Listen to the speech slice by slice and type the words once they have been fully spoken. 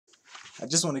I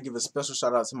just want to give a special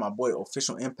shout out to my boy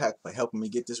Official Impact for helping me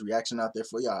get this reaction out there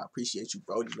for y'all. I appreciate you,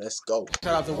 Brody. Let's go.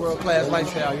 Shout out to World Class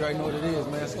Lifestyle. You already know what it is,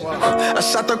 man. Squad. I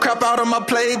shot the crap out of my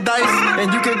play dice,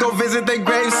 and you can go visit their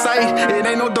grave site. It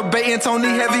ain't no debating, Tony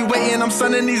heavyweight, and I'm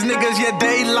sunning these niggas, yeah,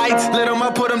 daylights. Lit them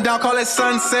up, put them down, call it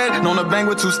sunset. Known to bang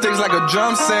with 2 sticks like a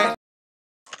drum set.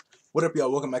 What up,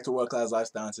 y'all? Welcome back to World Class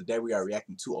Lifestyle, and today we are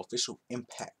reacting to Official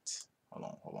Impact. Hold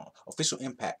on. Official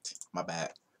Impact, my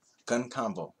bad.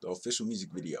 Convo, the official music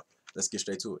video. Let's get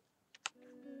straight to it.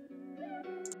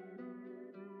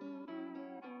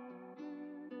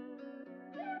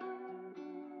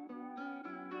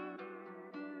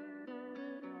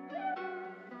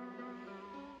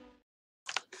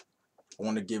 I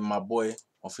want to give my boy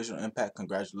Official Impact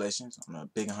congratulations on a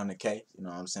big 100K. You know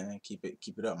what I'm saying? Keep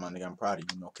it up, my nigga. I'm proud of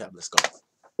you. No cap. Let's go.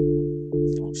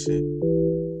 Oh shit.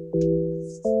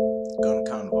 Gun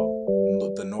Convo.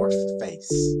 The North Face.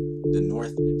 The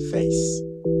North Face.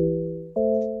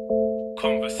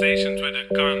 Conversations with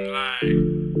a gun, like,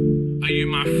 are you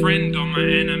my friend or my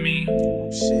enemy?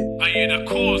 Oh shit. Are you the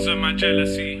cause of my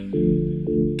jealousy?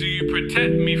 Do you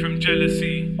protect me from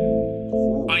jealousy?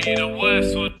 Are you the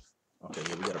worst or... Okay,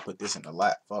 yeah, we gotta put this in the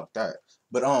lap. Fuck that.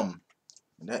 But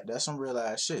that's some real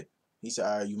ass shit. He said,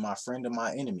 "Are you my friend or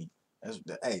my enemy?"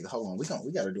 Hey, hold on.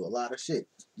 We gotta do a lot of shit.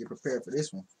 Get prepared for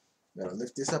this one. Gotta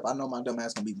lift this up. I know my dumb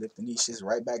ass gonna be lifting these shits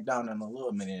right back down in a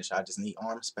little minute. I just need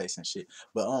arm space and shit.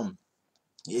 But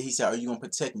yeah, he said, "Are you gonna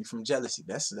protect me from jealousy?"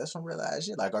 That's some real ass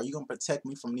shit. Like, are you gonna protect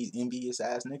me from these envious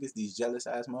ass niggas, these jealous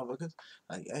ass motherfuckers?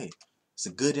 Like, hey, it's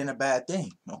a good and a bad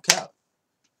thing. No cap.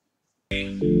 Do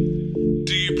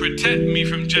you protect me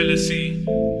from jealousy?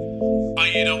 Are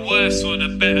you the worst or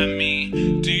the better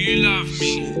me? Do you love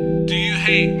me? Do you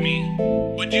hate me?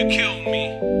 Would you kill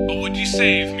me? Or would you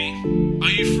save me? Are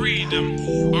you freedom?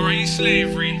 Or are you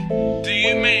slavery? Do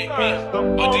you make me?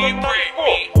 Or do you break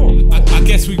me? I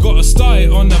guess we gotta start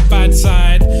it on the bad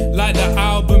side. Like the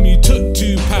album you took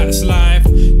to Pat's life.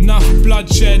 Enough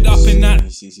bloodshed up in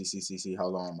that. See.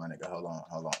 Hold on, my nigga. Hold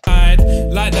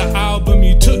on. Like the album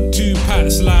you took to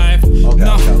Pat's life.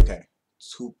 Okay.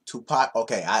 Tupac.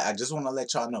 Okay, I just want to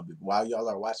let y'all know while y'all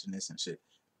are watching this and shit.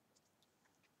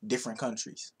 Different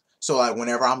countries. So like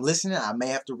whenever I'm listening, I may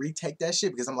have to retake that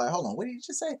shit because I'm like, hold on, what did you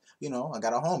just say? You know, I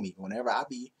got a homie. Whenever I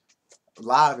be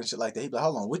live and shit like that, he be like,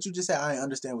 hold on, what you just said? I didn't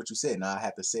understand what you said. Now I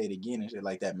have to say it again and shit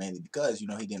like that, mainly because, you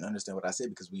know, he didn't understand what I said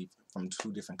because we from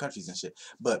 2 different countries and shit.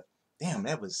 But damn,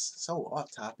 that was so off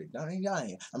topic.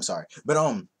 I'm sorry.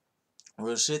 But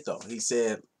real shit though. He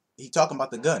said, he talking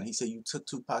about the gun. He said you took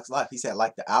Tupac's life. He said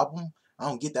like the album. I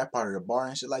don't get that part of the bar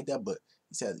and shit like that, but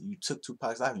he said you took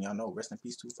Tupac's life, and y'all know, rest in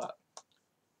peace, Tupac.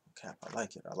 Cap, I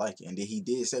like it. And then he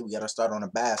did say we gotta start on the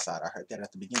bad side. I heard that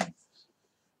at the beginning.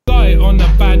 Started on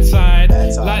the bad side.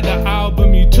 Like the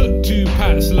album you took to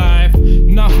Pat's life.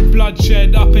 Enough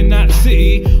bloodshed up in that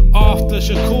city. After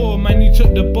Shakur, man, you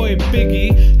took the boy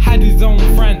Biggie. Had his own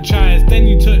franchise, then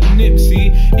you took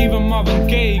Nipsey. Even Marvin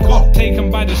Gaye got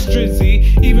taken by the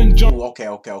Strizzy. Even John...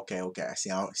 Okay. See,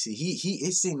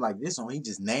 it seemed like this one, he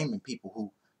just naming people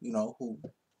who, you know, who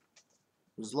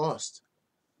was lost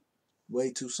way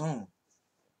too soon.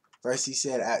 First he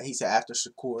said after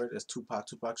Shakur, that's Tupac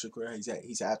Shakur.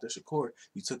 He said after Shakur,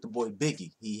 you took the boy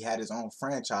Biggie. He had his own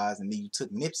franchise, and then you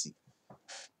took Nipsey.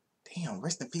 Damn,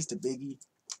 rest in peace to Biggie.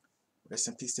 Rest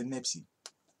in peace to Nipsey.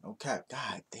 Okay,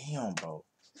 god damn, bro.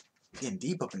 Getting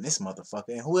deep up in this motherfucker.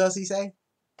 And who else he say?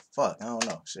 Fuck, I don't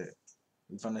know. Shit.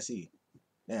 We finna see.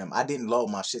 Damn, I didn't load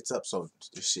my shits up, so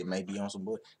this shit may be on some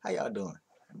boy. How y'all doing?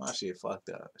 My shit fucked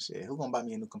up. Shit, who gonna buy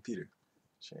me a new computer?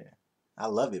 Shit. I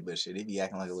love it, but shit, it be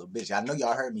acting like a little bitch. I know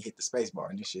y'all heard me hit the space bar,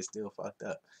 and this shit still fucked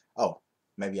up. Oh,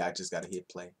 maybe I just gotta hit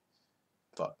play.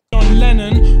 Fuck. John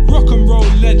Lennon, rock and roll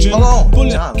legend.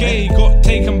 Bullet Gay got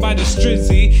taken by the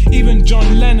Strizzy. Even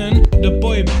John Lennon, the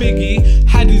boy Biggie,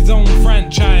 had his own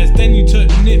franchise. Then you took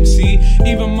Nipsey.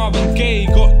 Even Marvin Gaye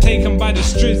got taken by the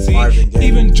Strizzy.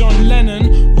 Even John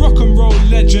Lennon, rock and roll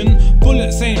legend.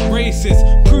 Bullets ain't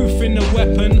racist, proof in the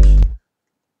weapon.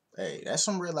 Hey, that's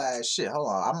some real ass shit. Hold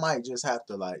on, I might just have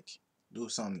to like do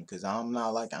something because I'm not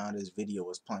liking how this video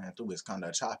was playing through. It's kind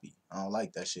of choppy. I don't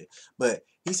like that shit. But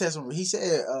he said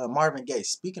Marvin Gaye.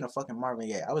 Speaking of fucking Marvin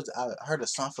Gaye, I heard a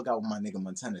song. I forgot what my nigga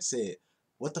Montana said.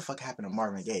 What the fuck happened to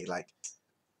Marvin Gaye? Like,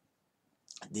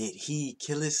 did he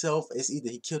kill himself? It's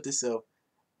either he killed himself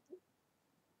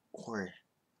or I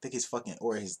think it's fucking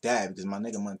or his dad, because my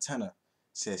nigga Montana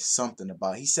said something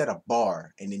about, he said a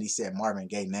bar, and then he said Marvin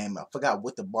Gaye name. I forgot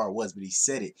what the bar was, but he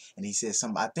said it, and he said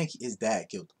something. I think his dad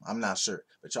killed him. I'm not sure,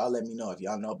 but y'all let me know if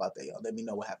y'all know about that. Y'all let me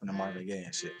know what happened to Marvin Gaye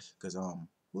and shit. Cause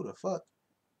who the fuck?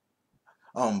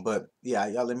 But yeah,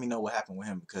 y'all let me know what happened with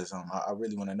him because I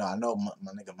really want to know. I know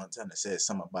my nigga Montana said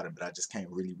something about it, but I just can't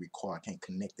really recall. I can't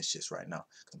connect the shits right now.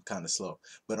 I'm kind of slow.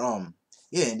 But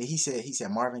yeah, and he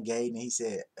said Marvin Gaye, and he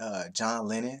said John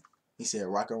Lennon. He said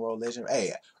rock and roll legend.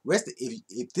 Hey,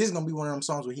 if this is gonna be one of them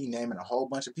songs where he naming a whole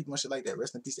bunch of people and shit like that,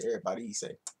 rest in peace to everybody. He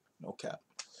say no cap.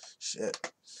 Shit.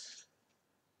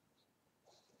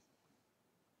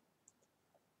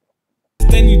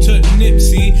 Then you took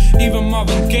Nipsey, even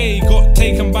Marvin Gaye got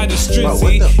taken by the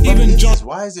Strizzy. Even John.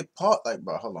 Why is it part like,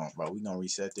 bro? Hold on, bro. We gonna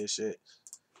reset this shit,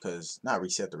 cause not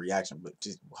reset the reaction, but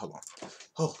just hold on.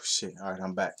 Oh shit! All right,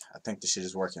 I'm back. I think this shit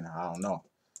is working. I don't know.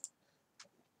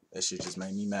 That shit just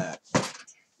made me mad.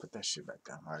 Put that shit back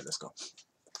down. All right, let's go.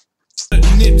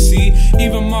 Nipsey,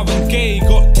 even Marvin Gaye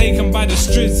got taken by the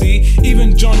Strizzy.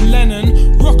 Even John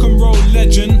Lennon, rock and roll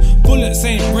legend. Bullets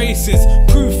ain't racist,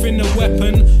 proof in the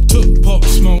weapon. Took Pop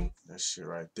Smoke. That shit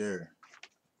right there.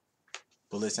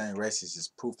 Bullets ain't racist, it's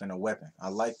proof in a weapon. I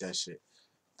like that shit.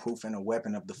 Proof in a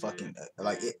weapon of the fucking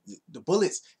the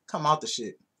bullets come out the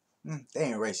shit. They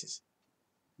ain't racist,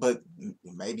 but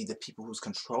maybe the people who's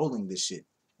controlling this shit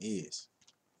is.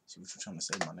 See what you're trying to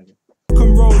say, my nigga. Rock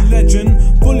and roll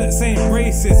legend, bullets ain't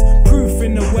racist, proof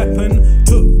in the weapon.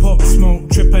 Took Pop Smoke,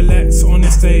 Triple X on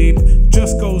his tape.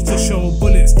 Just goes to show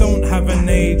bullets don't have an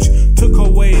age. Took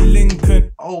away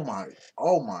Lincoln. Oh my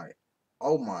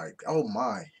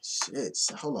shit.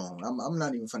 Hold on. I'm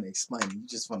not even finna explain it. You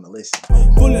just wanna listen.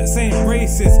 Bullets ain't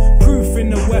racist, proof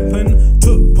in the weapon.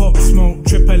 Took Pop Smoke,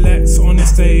 Triple X on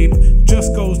his tape.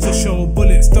 Just goes to show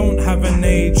bullets don't have an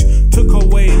age. Took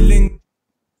away Lincoln.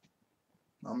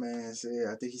 My man said,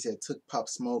 I think he said took Pop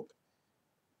Smoke.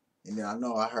 And then I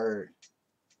know I heard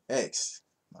X.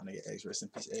 My nigga X, rest in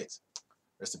peace, X.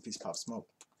 Rest in peace, Pop Smoke.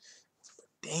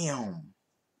 Damn.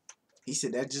 He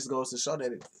said that just goes to show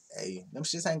that hey, them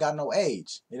shits ain't got no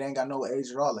age. It ain't got no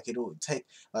age at all. Like it would take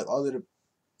like all of the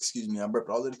I burped,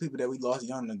 all of the people that we lost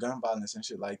young to gun violence and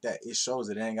shit like that. It shows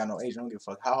that it ain't got no age. I don't give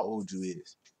a fuck how old you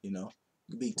is. You know,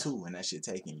 you could be 2 and that shit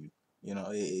taking you. You know,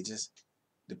 it just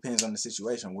depends on the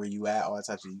situation where you at. All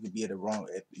types of you could be at the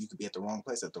wrong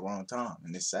place at the wrong time,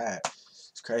 and it's sad.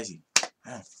 It's crazy.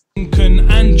 Man.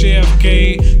 Lincoln and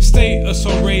JFK, status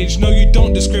or rage, no you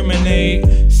don't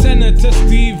discriminate. Senator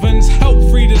Stevens helped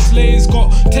free the slaves,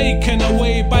 got taken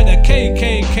away by the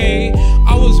KKK.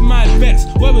 I was mad vexed,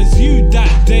 where was you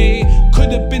that day?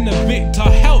 Could have been the victor,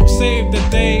 help save the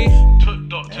day. Took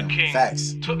Dr. King,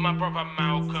 Facts. took my brother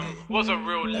Malcolm, was a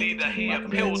real leader, he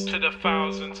appealed to the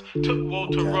thousands. Took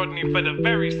Walter Rodney for the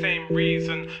very same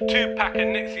reason. Tupac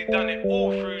and Nipsey done it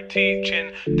all through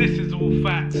teaching. This is all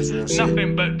facts,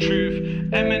 nothing but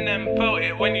truth. Eminem felt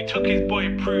it when he took his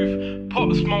boy Proof.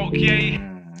 Pop Smoke, yeah.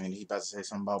 And he about to say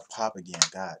something about Pop again.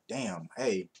 God damn.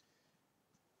 Hey,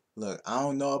 look, I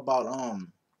don't know about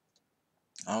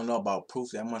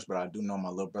Proof that much, but I do know my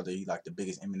little brother. He's like the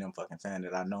biggest Eminem fucking fan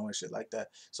that I know and shit like that.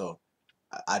 So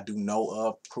I do know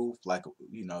of Proof, like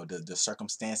you know the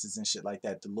circumstances and shit like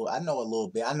that. I know a little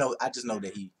bit. I just know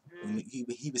that he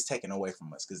was taken away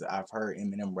from us because I've heard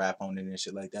Eminem rap on it and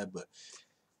shit like that. But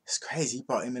it's crazy. He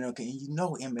brought Eminem, and you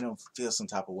know Eminem feels some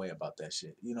type of way about that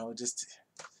shit. You know, just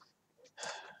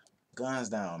guns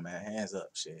down, man. Hands up,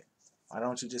 shit. Why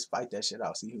don't you just fight that shit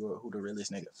out? See who the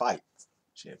realest nigga fight.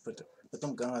 Shit, put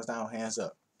them guns down, hands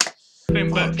up.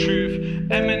 Nothing but truth.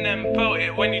 Eminem felt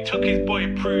it when he took his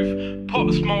boy Proof. Pop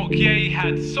Smoke, yeah, he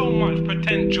had so much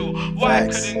potential. Why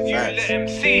couldn't you let him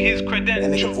see his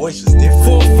credentials? That nigga voice was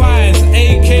different. 4.5s,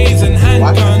 AKs and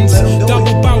handguns,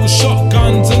 double barrel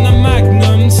shotguns and the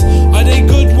magnums. Are they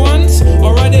good ones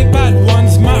or are they bad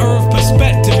ones? Matter of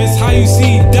perspective is how you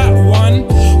see that one.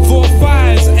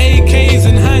 4.5s, AKs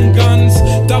and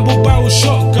handguns, double barrel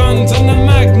shotguns and the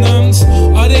magnums.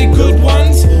 Are they good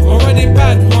ones or are they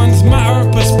bad ones? Matter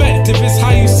of perspective is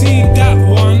how you see that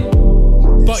one.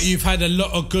 But you've had a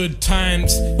lot of good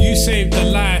times. You saved the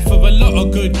life of a lot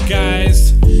of good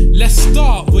guys. Let's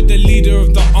start with the leader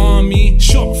of the army.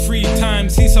 Shot 3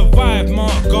 times, he survived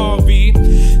Mark Garvey.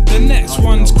 The next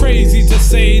one's crazy to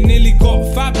say. Nearly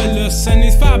got fabulous and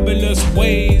his fabulous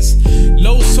ways.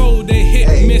 Low soul, they hit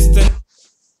Mr.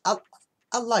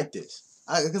 I like this.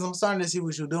 Because I'm starting to see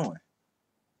what you're doing.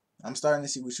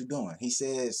 He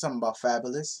said something about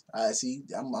fabulous. See,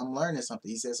 I'm learning something.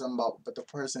 He said something about the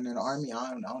person in the army. I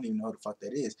don't even know who the fuck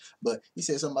that is. But he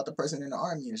said something about the person in the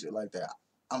army and shit like that.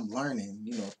 I'm learning,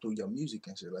 you know, through your music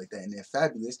and shit like that. And then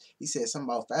fabulous, he said something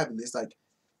about fabulous, like,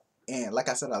 and like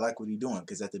I said, I like what he's doing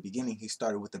because at the beginning he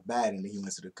started with the bad and then he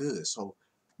went to the good. So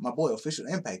my boy, Official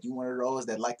Impact, you one of those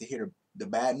that like to hear the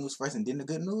bad news first and then the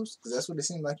good news? Because that's what it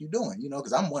seems like you're doing, you know,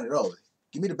 because I'm one of those.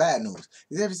 Give me the bad news.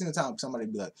 Because every single time somebody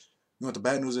be like, You want the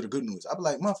bad news or the good news? I be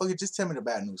like, motherfucker, just tell me the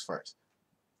bad news first.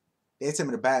 They tell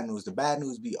me the bad news. The bad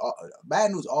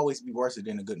news always be worse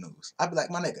than the good news. I be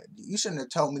like, my nigga, you shouldn't have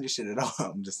told me this shit at all.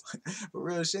 I'm just like, for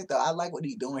real shit though. I like what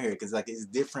he doing here because like it's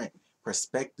different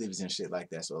perspectives and shit like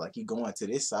that. So like he going to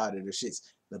this side of the shits,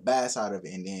 the bad side of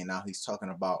it, and then now he's talking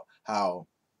about how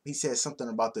he said something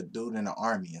about the dude in the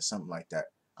army or something like that.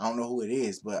 I don't know who it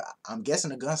is, but I'm guessing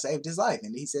the gun saved his life.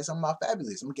 And he said something about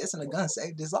Fabulous. I'm guessing the gun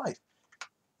saved his life.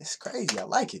 It's crazy. I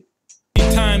like it.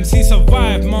 Times he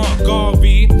survived Mark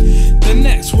Garvey. The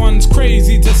next one's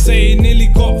crazy to say. Nearly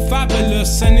got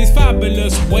Fabulous and his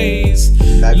fabulous ways.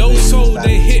 Low soul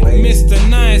they hit Mr.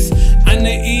 Nice, and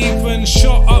they even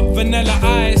shot up Vanilla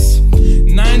Ice.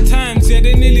 9 times, yeah,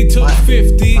 they nearly took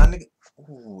 50. My nigga,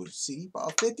 ooh, see, he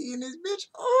bought 50 in this bitch.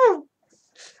 Ooh,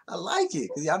 I like it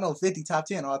because y'all know 50 top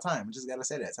 10 all time. I just gotta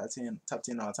say that top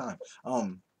 10 all time.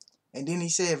 And then he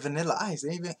said Vanilla Ice.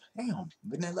 They even damn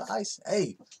Vanilla Ice.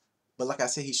 Hey. But like I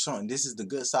said, he's showing this is the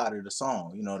good side of the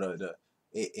song. You know,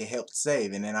 it helped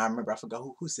save. And then I remember, I forgot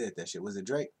who said that shit. Was it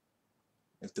Drake?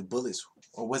 If the bullets,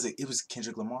 or was it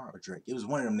Kendrick Lamar or Drake? It was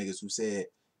one of them niggas who said,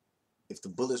 if the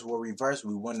bullets were reversed,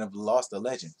 we wouldn't have lost a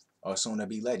legend, or soon to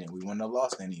be legend. We wouldn't have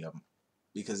lost any of them.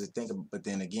 Because but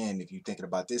then again, if you're thinking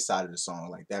about this side of the song,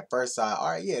 like that first side, all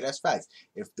right, yeah, that's facts.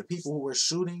 If the people who were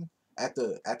shooting at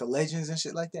the legends and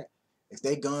shit like that, if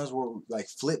they guns were like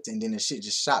flipped and then the shit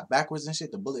just shot backwards and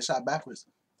shit, the bullet shot backwards,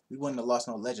 we wouldn't have lost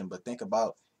no legend. But think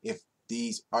about if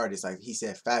these artists, like he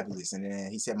said Fabulous, and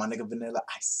then he said my nigga Vanilla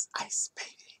Ice,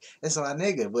 baby. That's my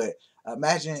nigga. But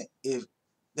imagine if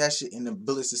that shit and the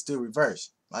bullets is still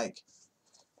reversed. Like,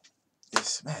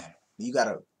 this, man, you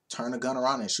gotta turn the gun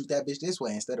around and shoot that bitch this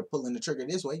way instead of pulling the trigger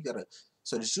this way. You gotta,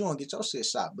 so that you don't get your shit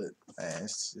shot. But man,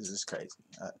 it's just crazy.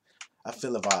 I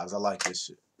feel the vibes. I like this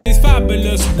shit. His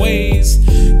fabulous ways.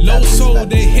 Low soul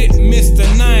they hit Mr.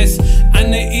 Nice,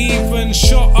 and they even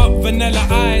shot up Vanilla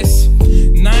Ice.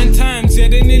 9 times, yeah,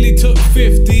 they nearly took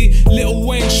 50. Lil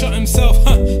Wayne shot himself,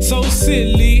 so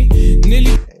silly. Nearly.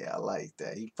 Hey, I like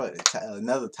that. He put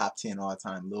another top 10 all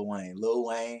time. Lil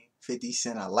Wayne, 50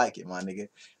 Cent. I like it, my nigga.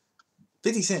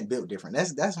 50 Cent built different.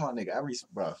 That's my nigga.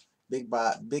 Bro. Big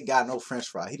guy, no French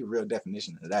fry. He the real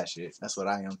definition of that shit. That's what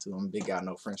I am too. I'm a big guy,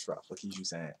 no French fry. Fuck you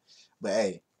saying. But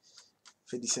hey,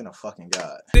 50 Cent a fucking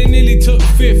god. They nearly took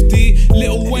 50.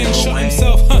 Lil Wayne shot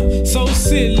himself, so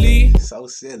silly. So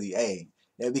silly, hey.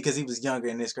 Yeah, because he was younger,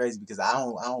 and it's crazy because I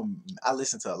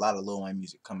listen to a lot of Lil Wayne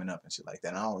music coming up and shit like that.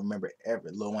 And I don't remember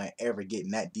Lil Wayne ever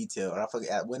getting that detailed. I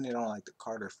forget, wasn't it on like the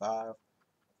Carter 5,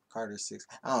 Carter 6?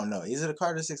 I don't know. Is it a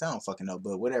Carter 6? I don't fucking know.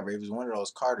 But whatever. It was one of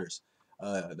those Carters.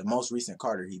 The most recent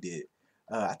Carter he did.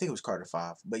 I think it was Carter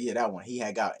 5. But yeah, that one. He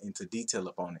had got into detail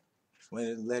up on it.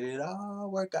 When let it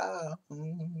all work out.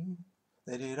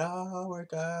 Let it all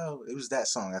work out. It was that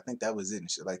song. I think that was it and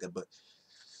shit like that. But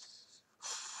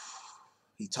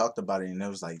he talked about it and it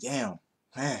was like, damn,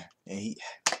 man. And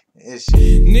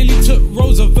nearly took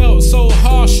Roosevelt so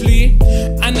harshly,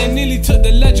 and they nearly took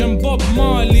the legend Bob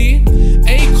Marley.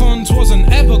 Akons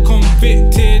wasn't ever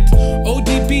convicted.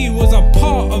 ODB was a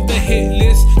part of the hit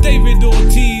list. David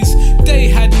Ortiz, they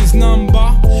had his number,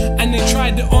 and they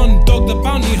tried to undog the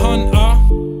bounty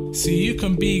hunter. See, you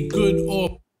can be good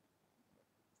or.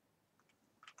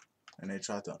 And they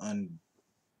tried to undog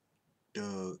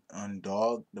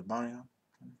the bounty hunter.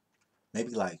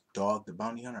 Maybe like Dog the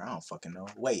Bounty Hunter. I don't fucking know.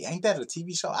 Wait, ain't that a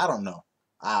TV show? I don't know.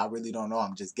 I really don't know.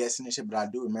 I'm just guessing this shit, but I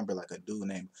do remember like a dude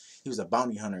named, he was a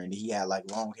bounty hunter and he had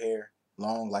like long hair,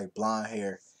 like blonde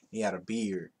hair. He had a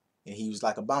beard and he was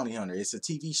like a bounty hunter. It's a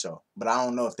TV show, but I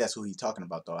don't know if that's who he's talking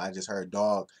about though. I just heard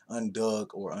Undug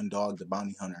the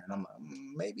Bounty Hunter, and I'm like,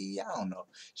 maybe, I don't know.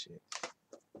 Shit.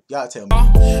 Y'all tell me.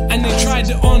 And they tried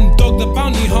to undog the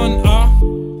bounty hunter.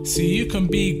 See, you can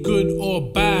be good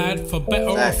or bad, for better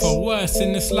or for worse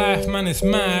in this life, man, it's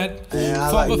mad. Yeah,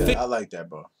 I like that,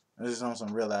 bro. This is on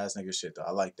some real ass nigga shit, though.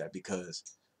 I like that because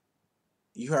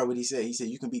you heard what he said. He said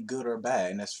you can be good or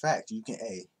bad, and that's fact. You can,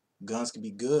 guns can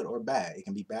be good or bad. It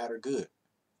can be bad or good.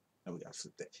 No, we gotta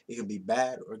flip that. It can be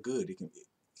bad or good. It can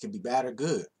be bad or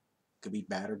good. It could be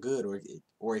bad or good,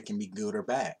 or it can be good or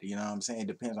bad. You know what I'm saying? It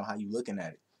depends on how you looking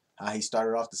at it. How he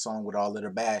started off the song with all of the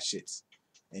bad shits.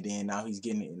 And then now he's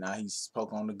getting it. Now he's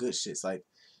spoken on the good shits. Like,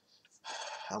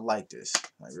 I like this.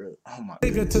 Like, real. Oh my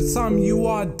god. To some, you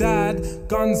are dad.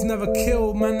 Guns never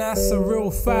kill, man, that's a real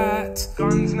fact.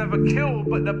 Guns never kill,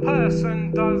 but the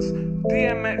person does.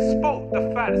 DMX spoke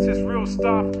the facts, it's real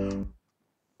stuff.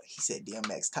 He said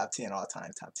DMX top 10 all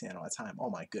time. Top 10 all time. Oh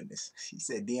my goodness. He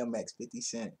said DMX, 50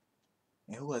 Cent.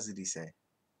 And who else did he say?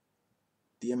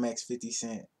 DMX, 50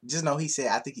 Cent. Just know he said,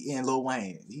 I think he and Lil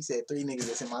Wayne. He said 3 niggas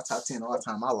that's in my top 10 all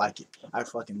time. I like it. I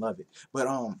fucking love it. But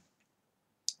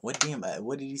what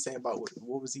did he say about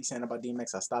what was he saying about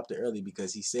DMX? I stopped it early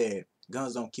because he said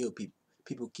guns don't kill people.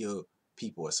 People kill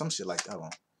people or some shit like that.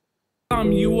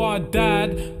 You are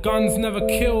dad. Guns never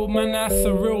kill, man. That's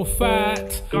a real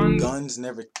fact. Guns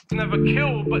never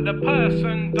kill, but the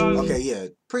person does. Okay, yeah,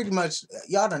 pretty much.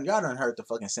 Y'all done heard the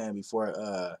fucking saying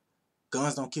before.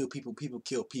 Guns don't kill people. People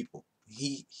kill people.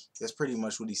 That's pretty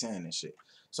much what he's saying and shit.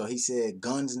 So he said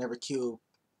guns never kill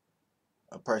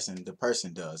a person. The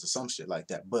person does or some shit like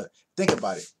that. But think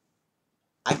about it.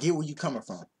 I get where you coming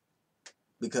from.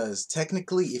 Because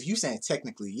technically, if you saying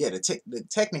technically, yeah,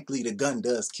 technically the gun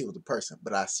does kill the person.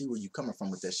 But I see where you coming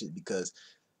from with that shit. Because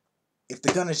if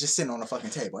the gun is just sitting on the fucking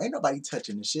table, ain't nobody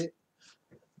touching the shit.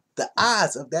 The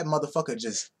odds of that motherfucker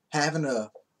just having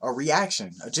a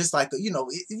reaction, just like, you know,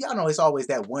 y'all know it's always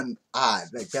that one odd,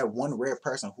 like that one rare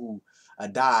person who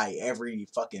die every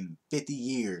fucking 50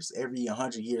 years, every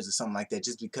 100 years or something like that,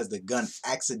 just because the gun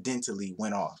accidentally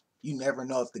went off. You never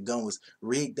know if the gun was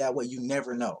rigged that way. You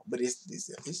never know. But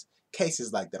it's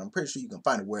cases like that. I'm pretty sure you can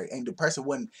find it where the person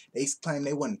wasn't, they claim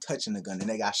they wasn't touching the gun and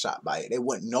they got shot by it.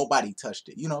 Nobody touched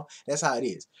it. You know, that's how it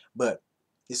is. But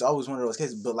it's always one of those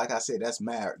cases. But like I said, it's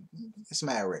mad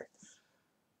rare.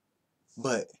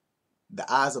 But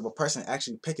the odds of a person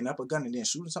actually picking up a gun and then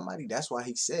shooting somebody, that's why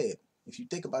he said, if you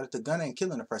think about it, the gun ain't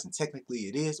killing the person. Technically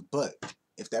it is. But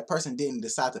if that person didn't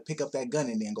decide to pick up that gun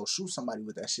and then go shoot somebody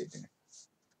with that shit, then,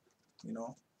 you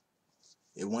know,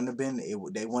 it wouldn't have been,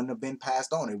 they wouldn't have been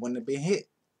passed on. It wouldn't have been hit.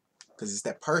 Because it's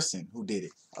that person who did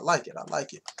it. I like it. I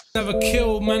like it. Never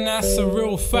kill, man, that's a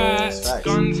real fact.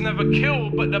 Guns never kill,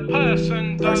 but the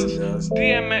person does.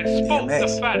 DMX spoke the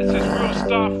facts, it's real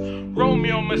stuff.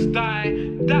 Romeo must die,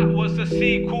 that was the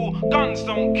sequel. Guns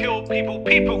don't kill people,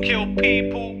 people kill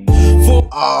people.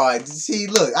 Oh, see,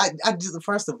 look, I just,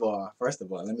 first of all,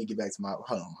 let me get back to my,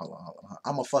 hold on.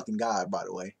 I'm a fucking god, by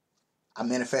the way. I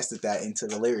manifested that into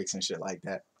the lyrics and shit like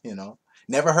that, you know.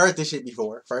 Never heard this shit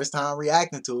before. First time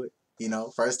reacting to it, you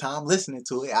know. First time listening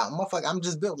to it. I'm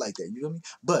just built like that, you feel me?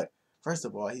 But, first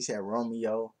of all, he said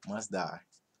Romeo must die.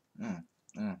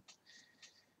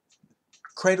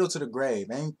 Cradle to the Grave.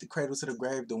 Ain't the Cradle to the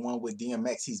Grave the one with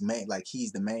DMX? He's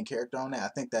the main character on that? I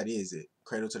think that is it.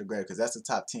 Cradle to the Grave, because that's a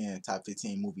top 10, top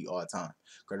 15 movie all time.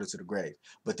 Cradle to the Grave.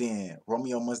 But then,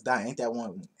 Romeo Must Die, ain't that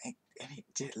one? Ain't it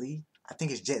Jet Li? I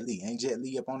think it's Jet Li. Ain't Jet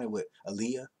Li up on it with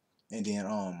Aaliyah? And then,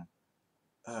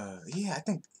 yeah, I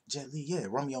think Jet Li, yeah,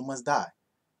 Romeo Must Die.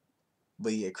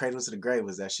 But yeah, Cradle to the Grave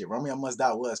was that shit. Romeo Must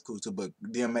Die was cool too, but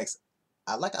DMX,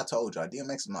 like I told y'all,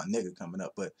 DMX is my nigga coming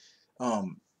up, but, I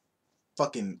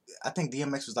think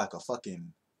DMX was like a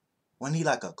fucking, wasn't he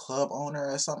like a club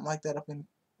owner or something like that up in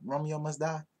Romeo Must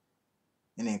Die?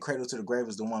 And then Cradle to the Grave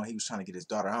was the one he was trying to get his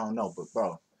daughter. I don't know, but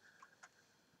bro,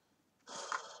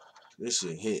 this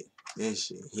shit hit.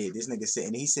 This nigga said,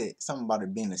 and he said something about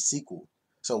it being a sequel.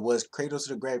 So was Cradle to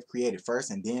the Grave created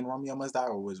first and then Romeo Must Die,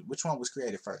 or which one was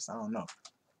created first? I don't know.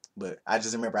 But I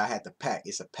just remember I had the pack.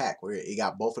 It's a pack where it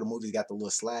got both of the movies, got the little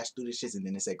slash through the shits, and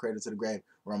then it said Cradle to the Grave,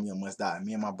 Romeo Must Die.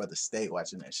 Me and my brother stayed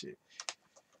watching that shit.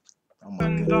 Oh my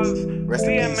goodness. Rest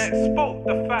in peace. DMX spoke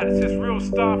the facts, it's real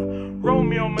stuff.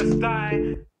 Romeo Must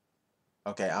Die.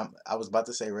 Okay, I was about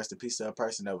to say rest in peace to a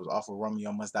person that was off of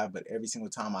Romeo Must Die, but every single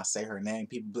time I say her name,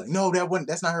 people be like, no,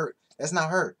 that's not her. That's not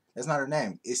her. That's not her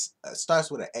name. It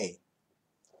starts with an A.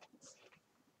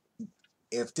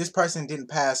 If this person didn't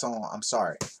pass on, I'm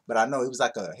sorry. But I know it was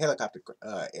like a helicopter,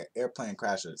 airplane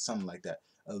crash or something like that.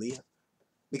 Aaliyah?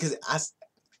 Because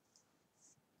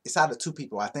it's out of 2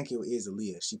 people. I think it is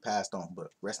Aaliyah. She passed on, but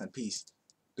rest in peace.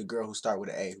 The girl who started with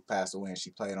an A who passed away and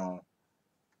she played on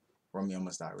Romeo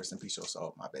Must Die. Rest in peace, your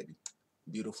soul, my baby.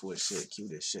 Beautiful as shit,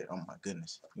 cute as shit. Oh my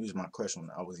goodness. He was my crush when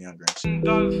I was younger and shit.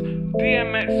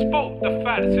 DMX spoke the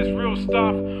facts, it's real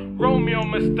stuff. Romeo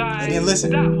Must Die. And then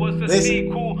listen. That was the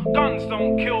sequel. Guns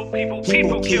don't kill people,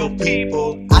 people kill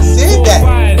people. I said that.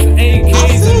 I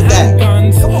said that.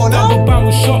 Come on now. Double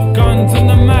barrel shotguns and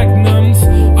the magnums.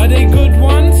 Are they good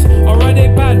ones or are they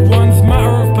bad ones?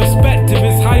 Matter of perspective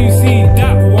is how you see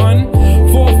that one.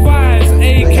 4.5s,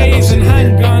 AKs and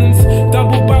handguns.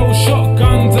 Double barrel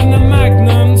shotguns and the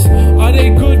magnums. Are they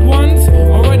good ones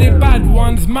or are they bad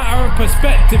ones? Matter of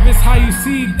perspective is how you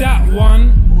see that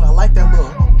one. Ooh, I like that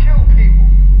little. Kill people.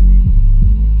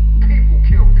 People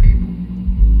kill people.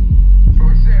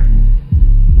 For example,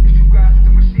 it's 2 guys with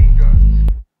the machine guns.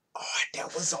 Oh, that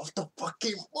was off the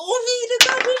fucking movie. The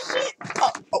other shit.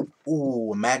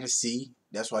 Oh, imagine, see,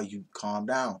 that's why you calm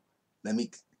down. Let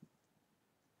me.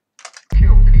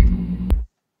 Kill people.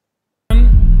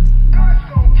 Guns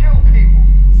don't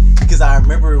Cause I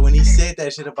remember when he said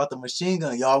that shit about the machine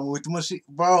gun, y'all with the machine,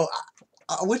 bro.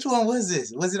 Which one was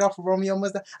this? Was it off of Romeo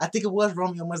Must Die? I think it was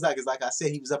Romeo Must Die. Cause like I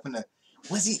said, he was up in the.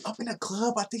 Was he up in the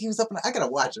club? I think he was up in the. I gotta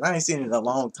watch it. I ain't seen it in a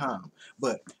long time.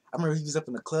 But I remember he was up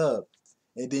in the club.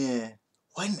 And then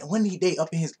when he they up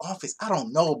in his office? I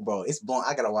don't know, bro. It's blown.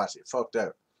 I gotta watch it. Fucked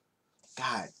up.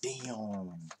 God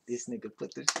damn. This nigga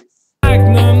put this shit.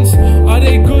 Magnums, are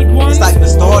they good ones? It's like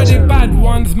nostalgia. Or are they bad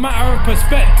ones? Matter of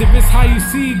perspective, it's how you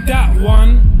see that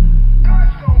one.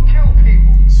 Guns don't kill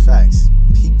people. It's facts.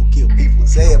 People kill people.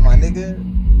 Say it, my nigga.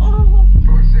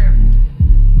 For example,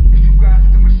 the two guys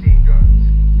with the machine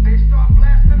guns. They start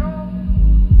blasting off,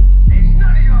 ain't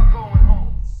none of y'all going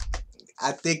home.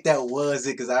 I think that was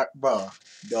it, cause I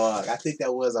think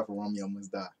that was off of Romeo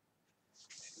Must Die.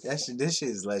 This shit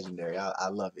is legendary. I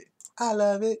love it. I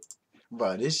love it.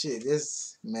 Bro,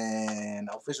 man,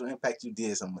 Official Impact, you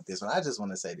did something with this one. I just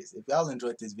want to say this. If y'all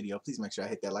enjoyed this video, please make sure I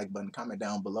hit that like button, comment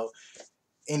down below.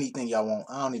 Anything y'all want.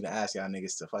 I don't even ask y'all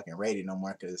niggas to fucking rate it no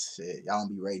more, because shit, y'all don't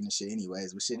be rating shit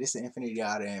anyways. But shit, this is infinity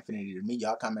out of infinity to me.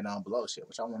 Y'all comment down below shit.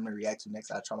 What y'all want me to react to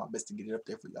next? I'll try my best to get it up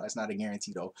there for y'all. It's not a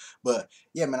guarantee though. But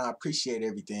yeah, man, I appreciate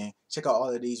everything. Check out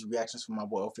all of these reactions from my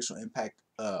boy Official Impact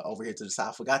over here to the side.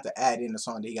 I forgot to add in the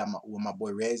song that he got with my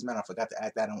boy Rez, man. I forgot to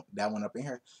add that one up in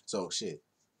here. So shit.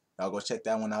 Y'all go check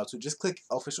that one out too. Just click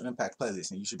Official Impact playlist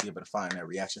and you should be able to find that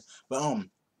reaction. But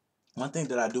one thing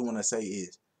that I do want to say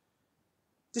is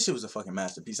this shit was a fucking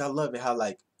masterpiece. I love it how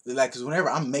like cause whenever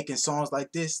I'm making songs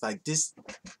like this,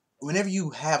 whenever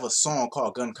you have a song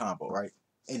called Gun Convo, right?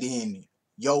 And then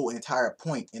your entire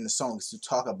point in the song is to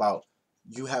talk about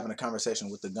you having a conversation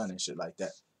with the gun and shit like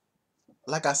that.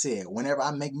 Like I said, whenever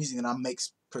I make music and I make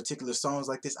particular songs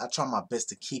like this, I try my best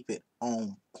to keep it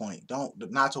on point.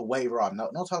 Not to waver off.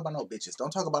 Don't talk about no bitches. Don't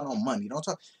talk about no money. Don't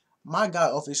talk. My guy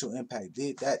Official Impact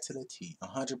did that to the T,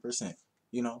 100%.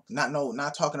 You know,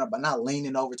 not talking about, not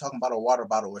leaning over talking about a water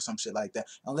bottle or some shit like that.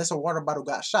 Unless a water bottle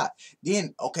got shot,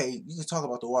 then okay, you can talk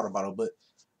about the water bottle. But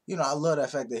you know, I love that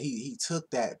fact that he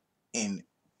took that and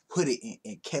put it in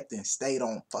and kept and stayed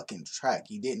on fucking track.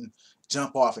 He didn't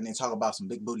jump off and then talk about some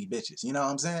big booty bitches. You know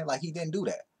what I'm saying? Like, he didn't do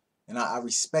that. And I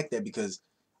respect that, because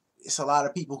it's a lot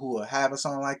of people who will have a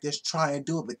song like this, try and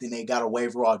do it, but then they gotta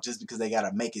waver off just because they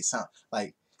gotta make it sound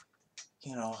like,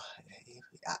 you know.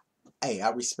 I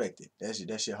respect it.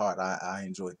 That shit hard. I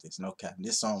enjoyed this. No cap.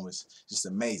 This song was just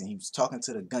amazing. He was talking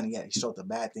to the gun. He showed the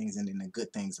bad things and then the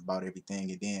good things about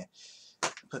everything, and then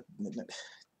put the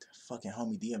fucking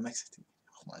homie DMX.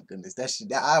 Oh my goodness, that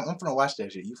shit. I'm finna watch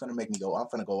that shit. You finna make me go. I'm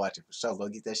finna go watch it for sure. Go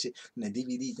get that shit from the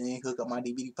DVD thing. Hook up my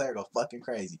DVD player. Go fucking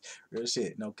crazy. Real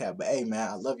shit. No cap. But hey, man,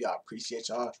 I love y'all. Appreciate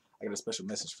y'all. I got a special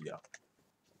message for y'all.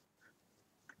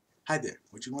 Hi there.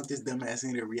 Would you want this dumbass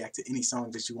nigga to react to any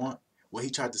song that you want? Well, he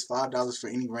charges $5 for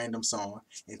any random song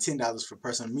and $10 for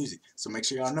personal music. So make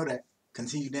sure y'all know that.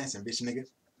 Continue dancing, bitch nigga.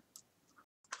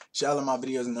 Share all of my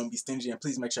videos and don't be stingy. And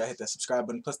please make sure I hit that subscribe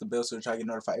button plus the bell so that y'all get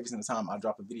notified every single time I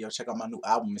drop a video. Check out my new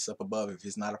album. It's up above. If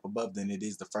it's not up above, then it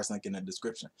is the first link in the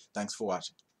description. Thanks for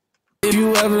watching. If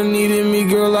you ever needed me,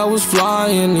 girl, I was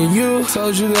flying to you.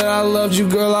 Told you that I loved you,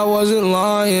 girl, I wasn't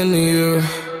lying to you.